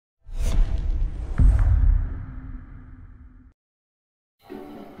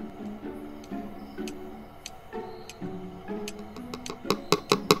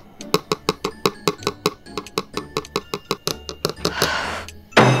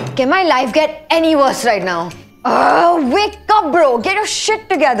Can my life get any worse right now? Wake up, bro. Get your shit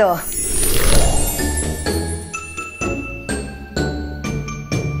together.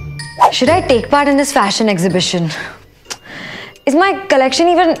 Should I take part in this fashion exhibition? Is my collection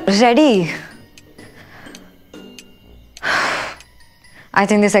even ready? I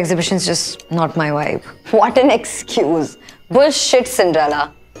think this exhibition's just not my vibe. What an excuse. Bullshit,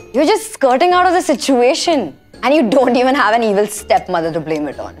 Cinderella. You're just skirting out of the situation. And you don't even have an evil stepmother to blame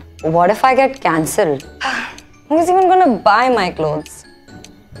it on. What if I get cancelled? Who's even gonna buy my clothes?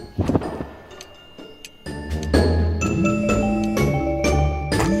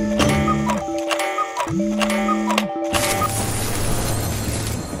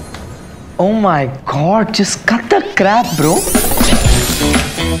 Oh my god, just cut the crap, bro.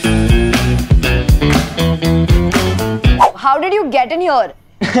 How did you get in here?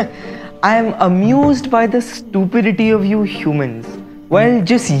 I am amused by the stupidity of you humans. Well,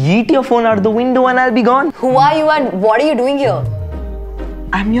 just yeet your phone out the window and I'll be gone. Who are you and what are you doing here?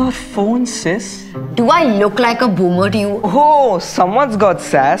 I'm your phone, sis. Do I look like a boomer to you? Oh, someone's got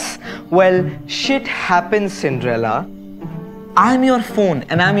sass. Well, shit happens, Cinderella. I'm your phone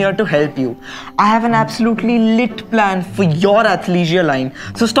and I'm here to help you. I have an absolutely lit plan for your athleisure line.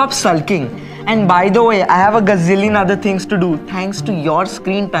 So stop sulking. And by the way, I have a gazillion other things to do thanks to your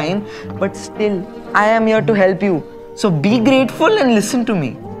screen time. But still, I am here to help you. So be grateful and listen to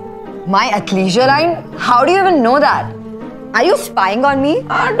me. My athleisure line? How do you even know that? Are you spying on me?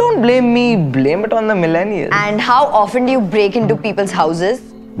 Don't blame me. Blame it on the millennials. And how often do you break into people's houses?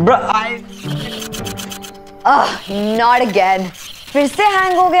 Bruh, not again. फिर से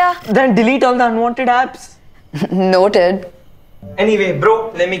hang हो गया? Then delete all the unwanted apps. Noted. Anyway,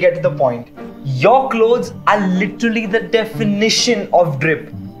 bro, let me get to the point. Your clothes are literally the definition of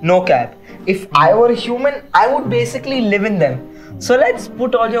drip. No cap. If I were a human, I would basically live in them. So let's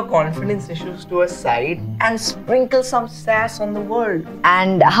put all your confidence issues to a side and sprinkle some sass on the world.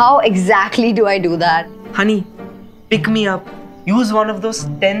 And how exactly do I do that? Honey, pick me up. Use one of those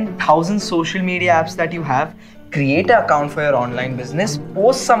 10,000 social media apps that you have. Create an account for your online business.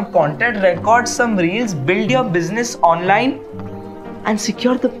 Post some content, record some reels, build your business online and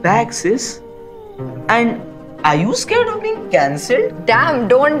secure the bag, sis. And are you scared of being cancelled? Damn,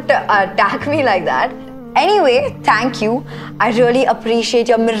 don't attack me like that. Anyway, thank you. I really appreciate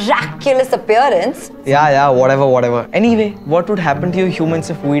your miraculous appearance. Yeah, whatever. Anyway, what would happen to you humans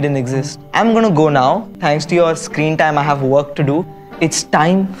if we didn't exist? I'm gonna go now. Thanks to your screen time, I have work to do. It's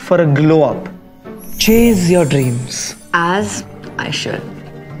time for a glow up. Chase your dreams. As I should.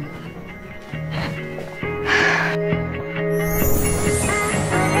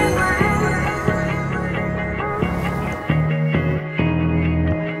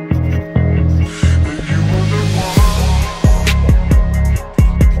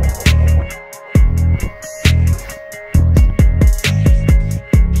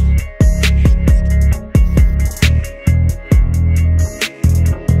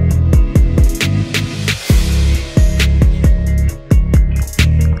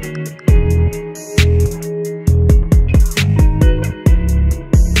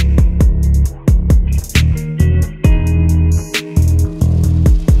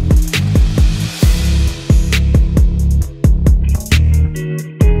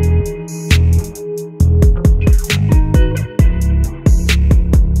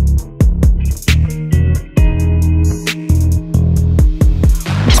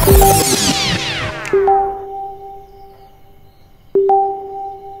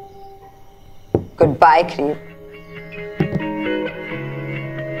 Goodbye, creep.